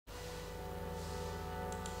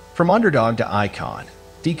From underdog to icon,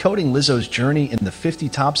 decoding Lizzo's journey in the 50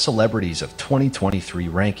 top celebrities of 2023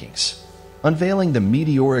 rankings, unveiling the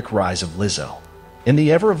meteoric rise of Lizzo. In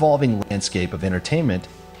the ever-evolving landscape of entertainment,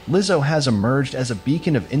 Lizzo has emerged as a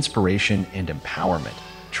beacon of inspiration and empowerment,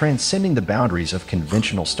 transcending the boundaries of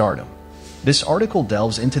conventional stardom. This article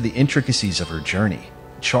delves into the intricacies of her journey,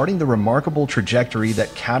 charting the remarkable trajectory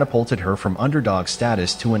that catapulted her from underdog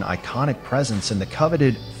status to an iconic presence in the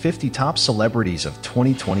coveted 50 top celebrities of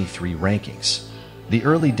 2023 rankings. The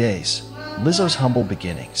early days, Lizzo's humble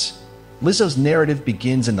beginnings. Lizzo's narrative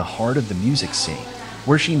begins in the heart of the music scene,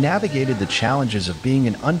 where she navigated the challenges of being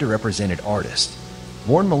an underrepresented artist.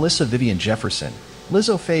 Born Melissa Vivian Jefferson,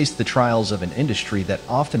 Lizzo faced the trials of an industry that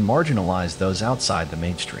often marginalized those outside the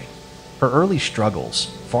mainstream. Her early struggles,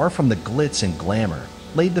 far from the glitz and glamour,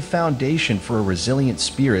 laid the foundation for a resilient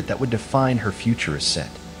spirit that would define her future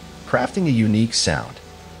ascent. Crafting a unique sound,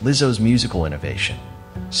 Lizzo's musical innovation.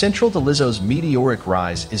 Central to Lizzo's meteoric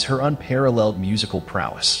rise is her unparalleled musical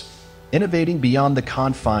prowess. Innovating beyond the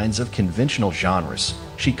confines of conventional genres,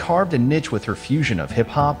 she carved a niche with her fusion of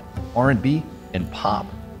hip-hop, R&B, and pop,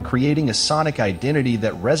 creating a sonic identity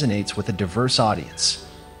that resonates with a diverse audience.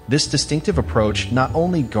 This distinctive approach not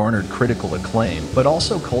only garnered critical acclaim, but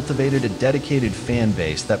also cultivated a dedicated fan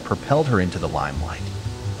base that propelled her into the limelight.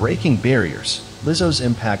 Breaking barriers, Lizzo's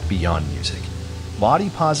impact beyond music. Body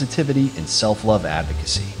positivity and self-love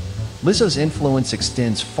advocacy. Lizzo's influence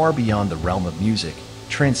extends far beyond the realm of music,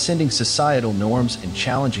 transcending societal norms and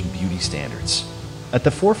challenging beauty standards. At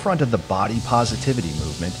the forefront of the body positivity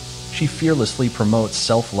movement, she fearlessly promotes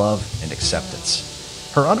self-love and acceptance.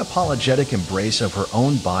 Her unapologetic embrace of her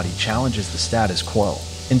own body challenges the status quo,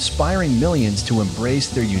 inspiring millions to embrace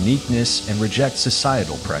their uniqueness and reject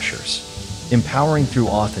societal pressures. Empowering through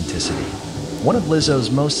authenticity. One of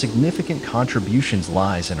Lizzo's most significant contributions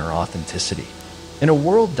lies in her authenticity. In a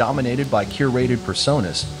world dominated by curated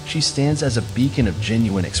personas, she stands as a beacon of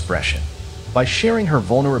genuine expression. By sharing her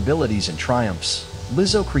vulnerabilities and triumphs,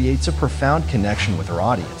 Lizzo creates a profound connection with her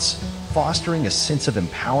audience, fostering a sense of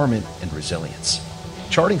empowerment and resilience.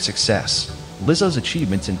 Charting success, Lizzo's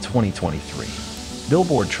achievements in 2023.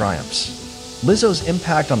 Billboard triumphs. Lizzo's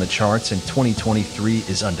impact on the charts in 2023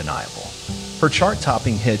 is undeniable. Her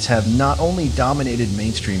chart-topping hits have not only dominated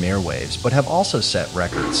mainstream airwaves, but have also set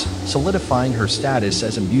records, solidifying her status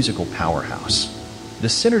as a musical powerhouse. The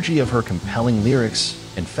synergy of her compelling lyrics,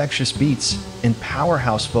 infectious beats, and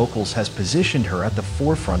powerhouse vocals has positioned her at the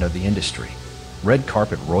forefront of the industry. Red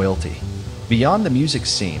carpet royalty. Beyond the music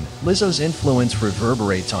scene, Lizzo's influence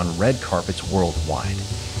reverberates on red carpets worldwide.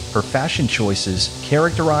 Her fashion choices,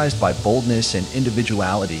 characterized by boldness and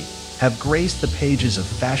individuality, have graced the pages of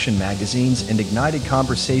fashion magazines and ignited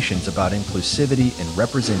conversations about inclusivity and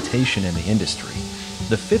representation in the industry.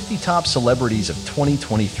 The 50 top celebrities of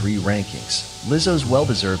 2023 rankings, Lizzo's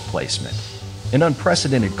well-deserved placement. An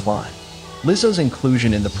unprecedented climb. Lizzo's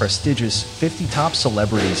inclusion in the prestigious 50 top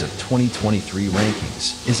celebrities of 2023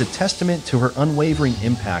 rankings is a testament to her unwavering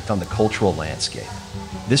impact on the cultural landscape.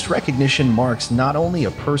 This recognition marks not only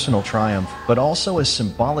a personal triumph, but also a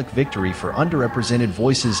symbolic victory for underrepresented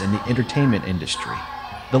voices in the entertainment industry.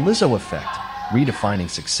 The Lizzo effect, redefining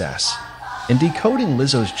success. In decoding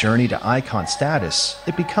Lizzo's journey to icon status,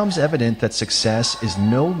 it becomes evident that success is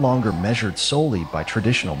no longer measured solely by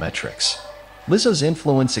traditional metrics. Lizzo's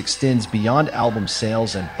influence extends beyond album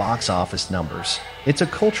sales and box office numbers. It's a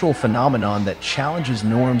cultural phenomenon that challenges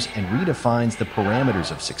norms and redefines the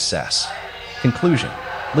parameters of success. Conclusion: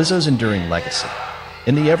 Lizzo's enduring legacy.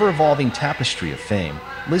 In the ever-evolving tapestry of fame,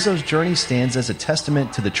 Lizzo's journey stands as a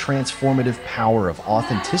testament to the transformative power of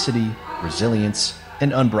authenticity, resilience,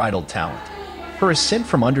 and unbridled talent. Her ascent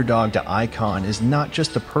from underdog to icon is not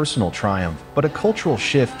just a personal triumph, but a cultural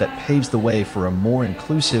shift that paves the way for a more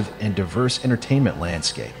inclusive and diverse entertainment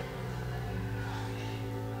landscape.